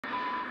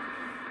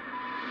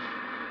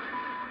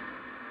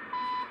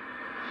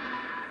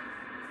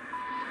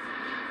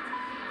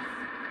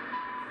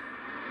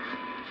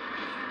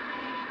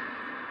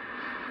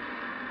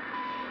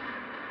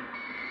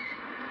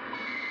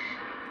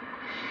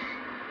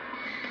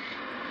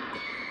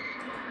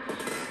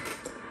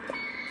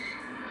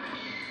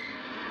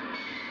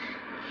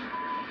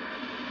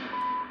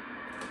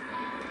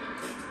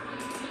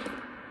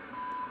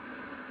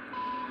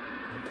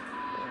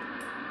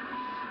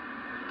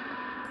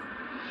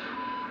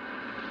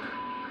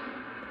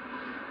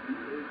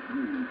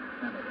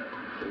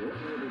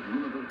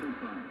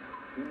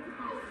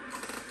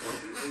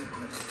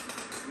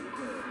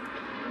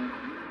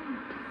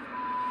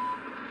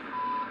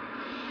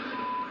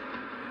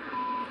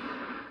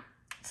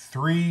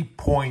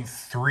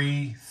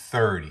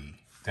.330.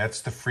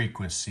 That's the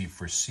frequency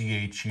for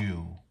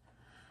CHU.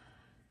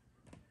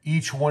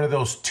 Each one of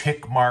those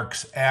tick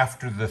marks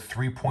after the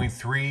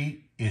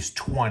 3.3 is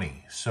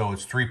 20. So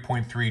it's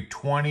 3.3,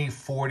 20,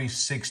 40,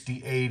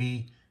 60,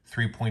 80,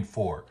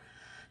 3.4.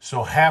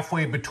 So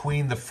halfway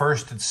between the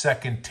first and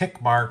second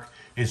tick mark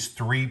is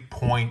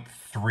 3.3.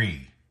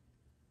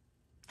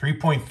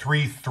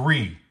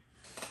 3.33,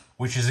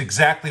 which is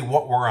exactly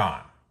what we're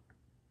on.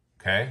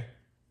 Okay?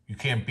 You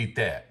can't beat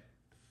that.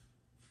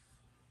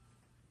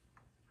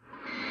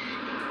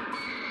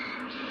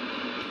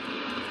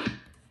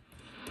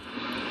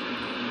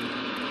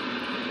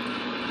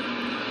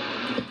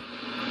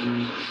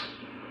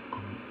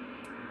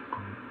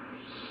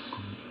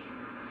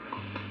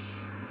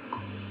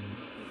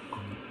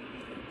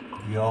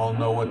 You all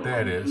know what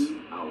that is.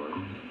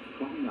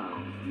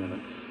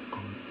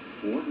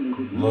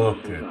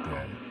 Look at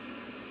that.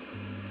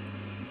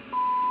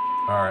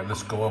 All right,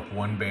 let's go up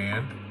one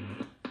band.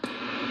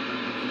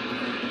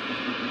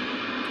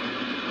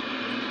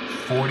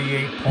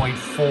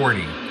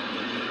 48.40.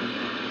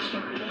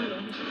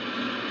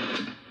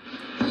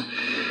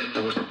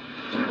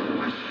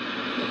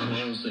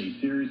 A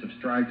series of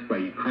strikes by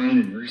Ukraine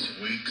in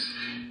recent weeks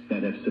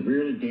that have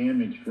severely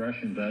damaged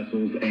Russian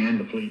vessels and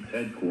the fleet's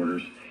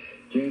headquarters.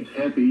 James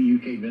Heppy,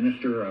 UK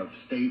Minister of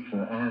State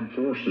for Armed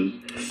Forces,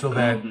 so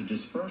that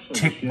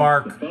tick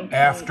mark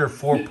after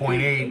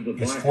 4.8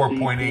 is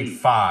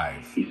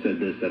 4.85. He said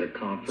this at a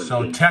conference.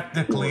 So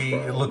technically,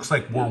 it looks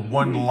like we're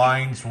one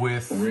lines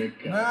with.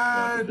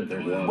 I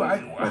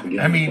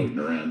mean,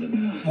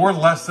 we're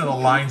less than a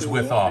line's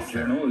width off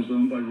there. All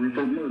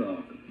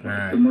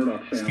right,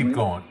 let's keep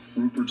going.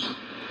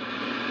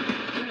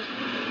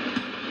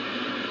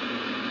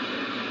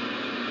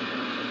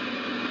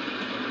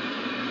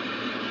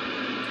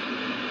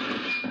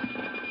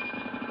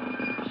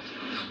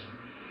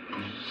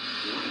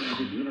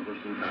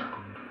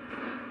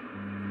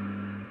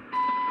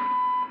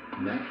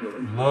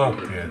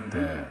 Look at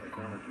that.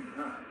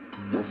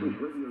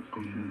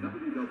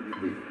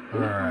 All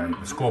right,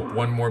 let's go up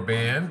one more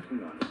band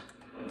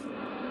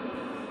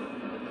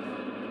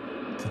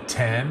to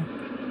 10.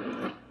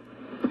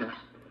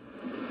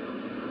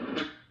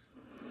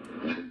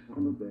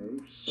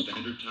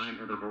 Standard time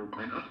interval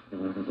went up.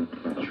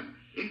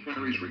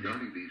 Inquiries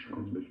regarding these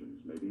transmissions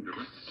may be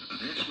directed to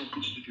the National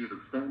Institute of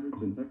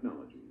Standards and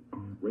Technology.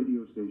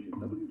 Radio station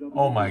WW.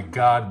 Oh my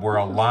God, we're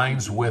a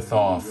line's width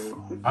off.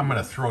 I'm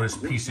gonna throw this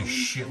piece of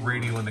shit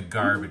radio in the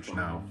garbage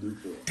now.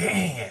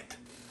 Dang it.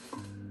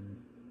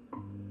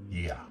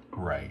 Yeah,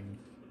 right.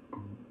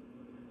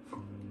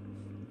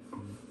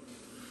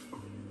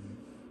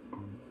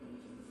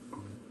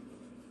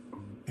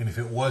 And if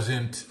it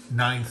wasn't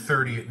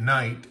 9:30 at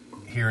night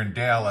here in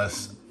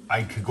Dallas,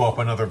 I could go up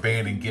another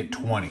band and get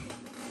 20.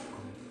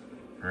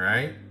 All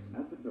right?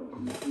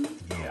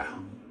 Yeah.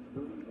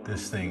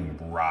 This thing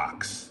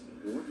rocks.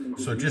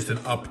 So just an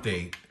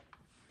update.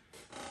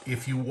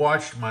 If you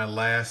watched my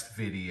last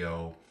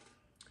video,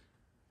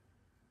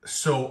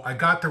 so I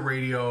got the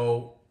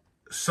radio,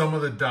 some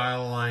of the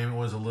dial alignment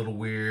was a little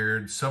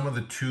weird. Some of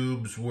the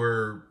tubes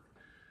were,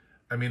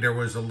 I mean, there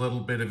was a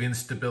little bit of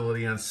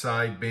instability on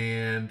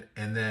sideband.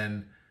 And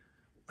then,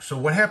 so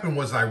what happened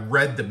was I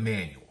read the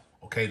manual,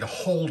 okay, the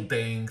whole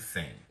dang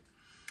thing.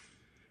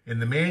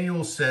 And the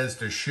manual says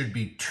there should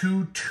be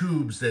 2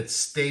 tubes that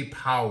stay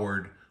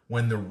powered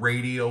when the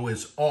radio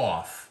is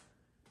off,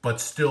 but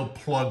still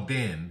plugged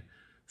in,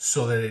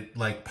 so that it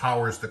like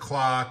powers the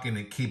clock and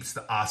it keeps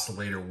the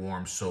oscillator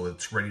warm so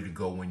it's ready to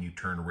go when you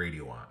turn the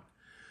radio on.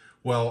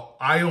 Well,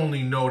 I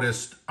only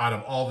noticed out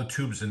of all the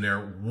tubes in there,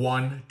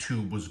 1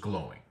 tube was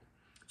glowing.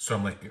 So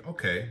I'm like,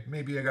 okay,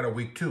 maybe I got a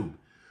weak tube.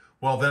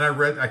 Well, then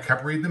I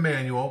kept reading the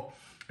manual,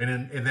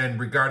 and then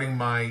regarding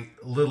my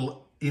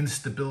little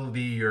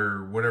instability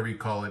or whatever you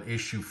call it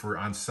issue for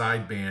on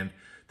sideband,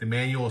 the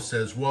manual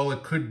says, well,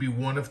 it could be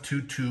 1 of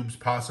 2 tubes,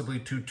 possibly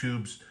 2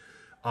 tubes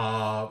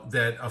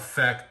that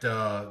affect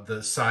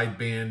the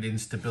sideband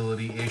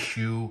instability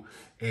issue,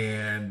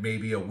 and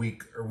maybe a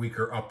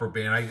weaker upper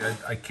band.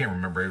 I can't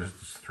remember. It was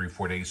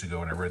 3-4 days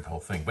ago, and I read the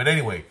whole thing. But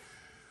anyway,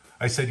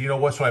 I said, you know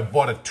what? So I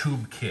bought a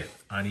tube kit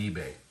on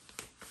eBay.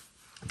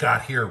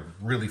 Got here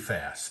really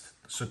fast.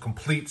 It's a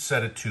complete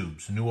set of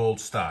tubes, new old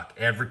stock,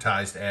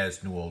 advertised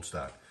as new old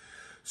stock.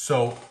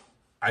 So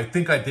I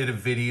think I did a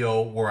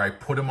video where I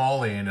put them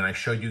all in, and I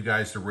showed you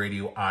guys the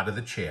radio out of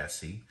the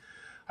chassis.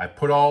 I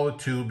put all the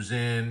tubes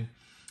in,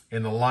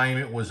 and the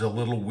alignment was a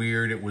little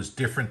weird. It was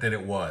different than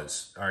it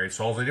was. All right,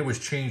 so all I did was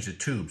change the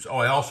tubes. Oh,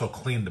 I also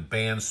cleaned the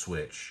band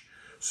switch.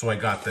 So I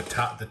got the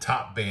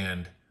top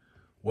band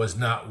was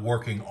not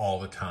working all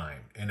the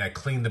time. And I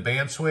cleaned the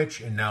band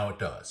switch, and now it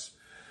does.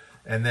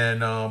 And then,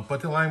 but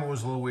the alignment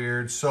was a little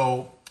weird.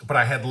 So, but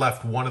I had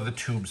left 1 of the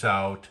tubes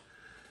out.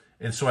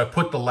 And so I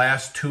put the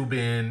last tube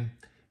in,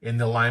 and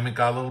the alignment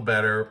got a little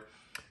better.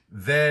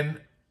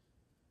 Then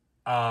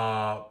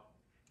I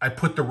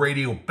put the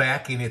radio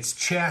back in its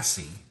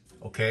chassis,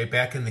 okay,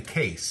 back in the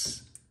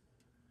case.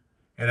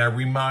 And I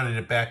remounted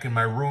it back in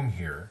my room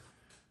here.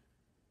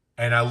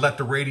 And I let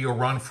the radio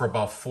run for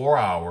about 4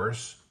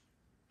 hours.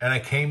 And I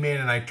came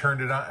in and I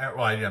turned it on.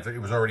 Well, I didn't have to,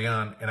 it was already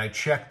on. And I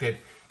checked it,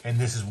 and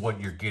this is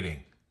what you're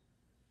getting.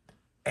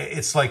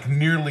 It's like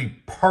nearly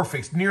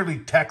perfect, nearly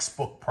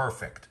textbook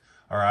perfect,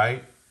 all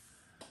right?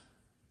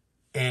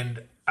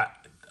 And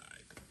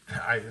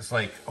I was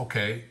like,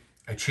 okay.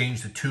 I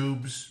changed the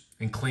tubes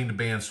and cleaned the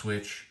band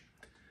switch,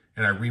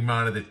 and I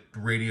remounted the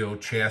radio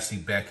chassis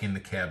back in the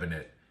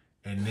cabinet,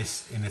 and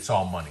it's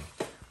all money.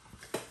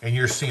 And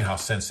you're seeing how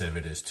sensitive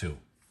it is too.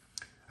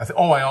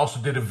 I also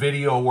did a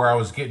video where I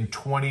was getting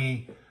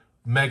 20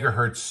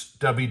 megahertz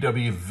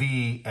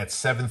WWV at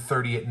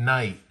 7:30 at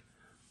night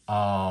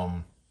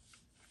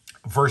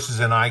versus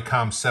an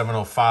ICOM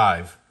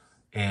 705,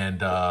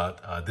 and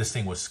this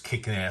thing was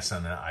kicking ass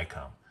on an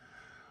ICOM.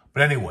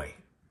 But anyway,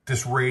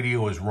 this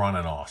radio is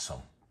running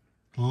awesome.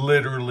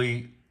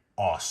 Literally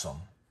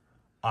awesome.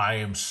 I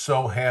am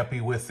so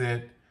happy with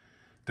it.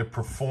 The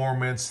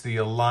performance, the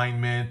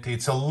alignment,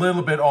 it's a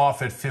little bit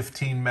off at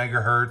 15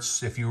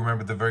 megahertz. If you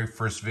remember the very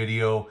first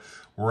video,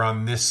 we're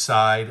on this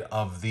side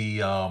of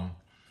the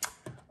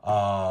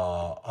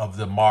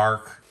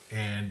mark.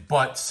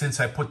 But since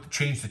I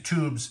changed the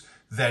tubes,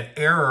 that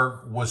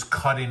error was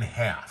cut in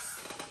half.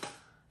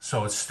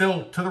 So it's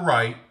still to the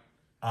right.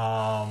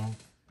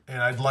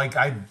 And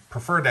I'd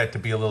prefer that to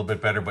be a little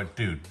bit better, but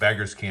dude,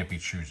 beggars can't be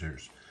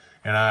choosers.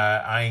 And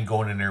I ain't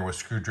going in there with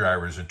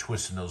screwdrivers and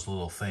twisting those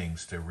little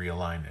things to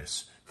realign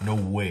this. No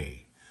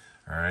way.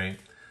 All right.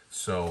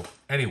 So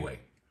anyway,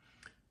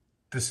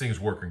 this thing's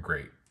working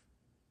great.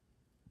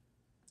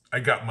 I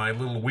got my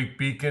little weak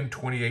beacon,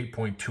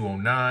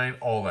 28.209,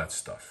 all that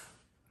stuff.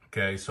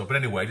 Okay. So, but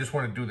anyway, I just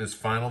want to do this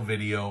final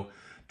video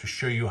to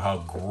show you how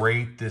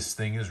great this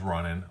thing is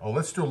running. Oh,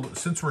 let's do,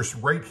 since we're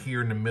right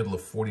here in the middle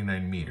of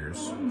 49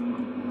 meters,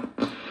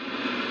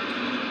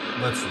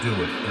 let's do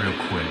it real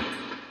quick.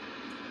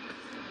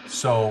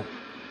 So,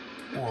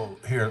 well,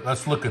 here,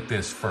 let's look at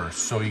this first.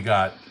 So you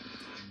got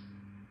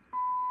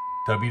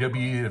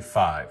WWE at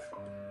 5.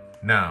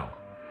 Now,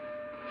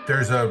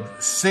 there's a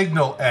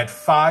signal at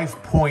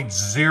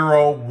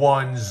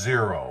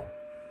 5.010.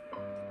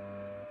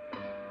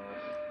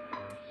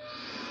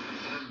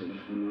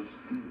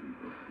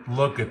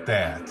 Look at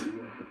that.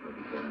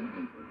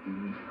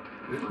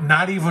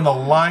 Not even a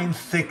line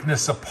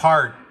thickness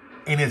apart,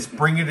 and it's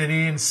bringing it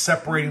in,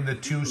 separating the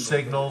two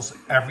signals,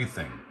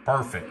 everything.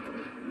 Perfect.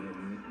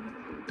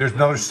 There's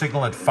another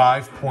signal at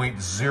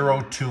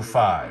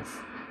 5.025.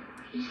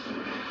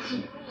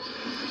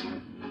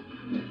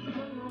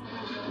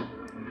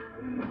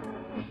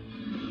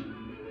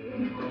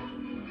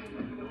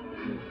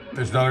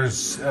 There's another,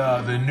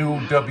 the new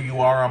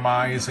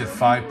WRMI is at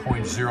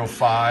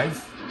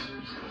 5.05.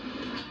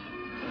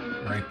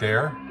 Right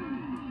there.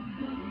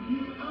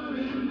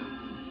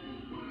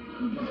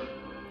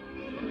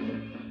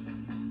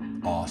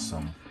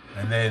 Awesome.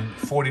 And then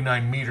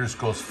 49 meters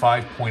goes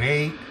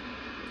 5.8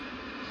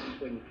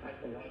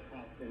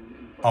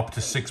 up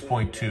to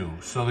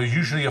 6.2. So there's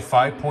usually a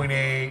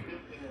 5.8,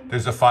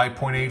 there's a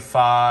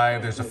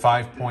 5.85, there's a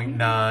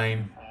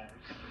 5.9,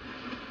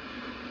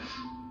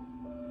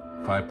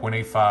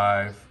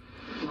 5.85,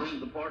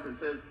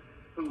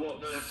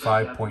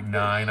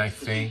 5.9, I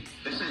think.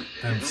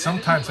 And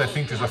sometimes I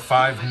think there's a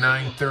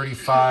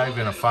 5.935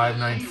 and a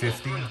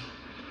 5.950.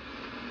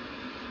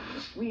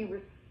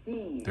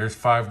 There's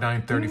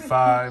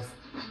 5.935,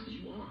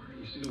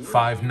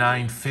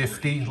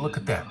 5.950. Look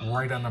at that,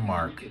 right on the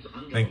mark.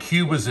 Then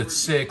Cuba's at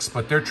 6,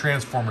 but their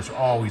transformer's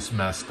always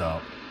messed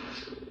up.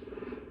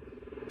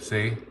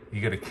 See,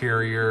 you get a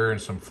carrier and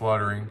some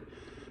fluttering.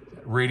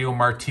 Radio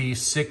Marti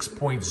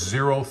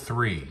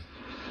 6.03.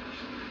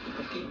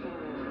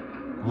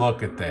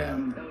 Look at that.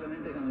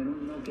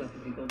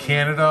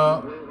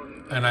 Canada,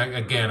 and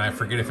I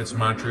forget if it's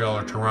Montreal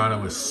or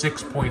Toronto, is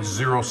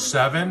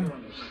 6.07.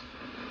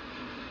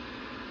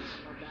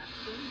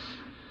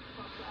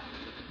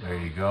 There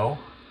you go.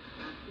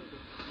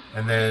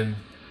 And then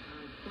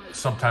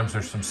sometimes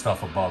there's some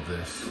stuff above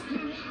this.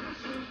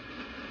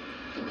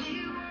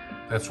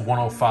 That's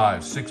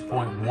 105,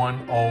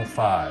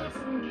 6.105.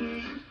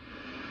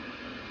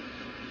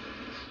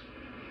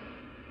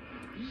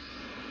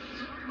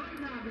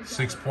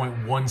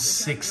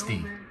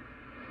 $6.160.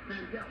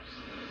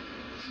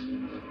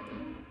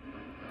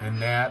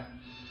 And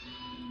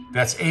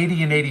that's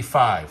 80 and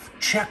 85.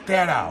 Check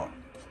that out.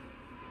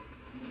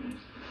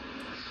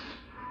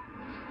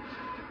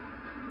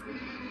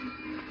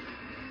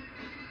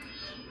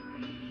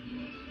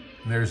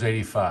 And there's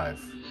 85.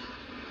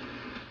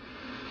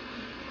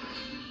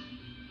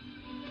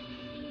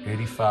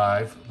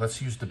 85.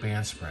 Let's use the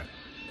band spread.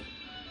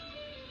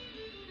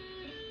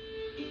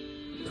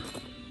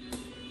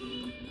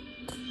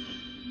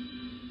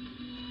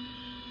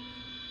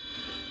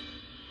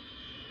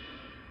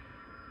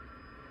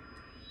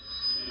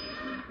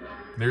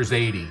 There's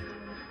 80.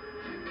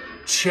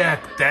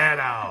 Check that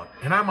out.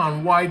 And I'm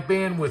on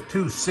wideband with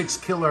two 6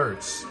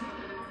 kilohertz.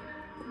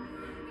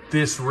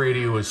 This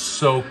radio is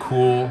so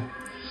cool.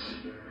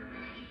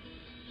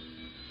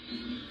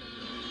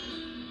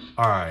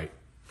 All right.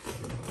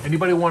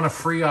 Anybody want a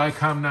free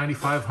ICOM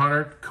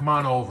 9500? Come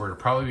on over. It'll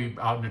probably be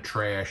out in the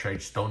trash. I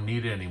just don't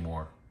need it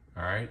anymore.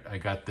 All right. I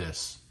got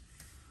this.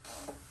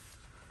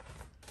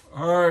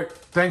 All right.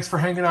 Thanks for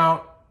hanging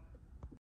out.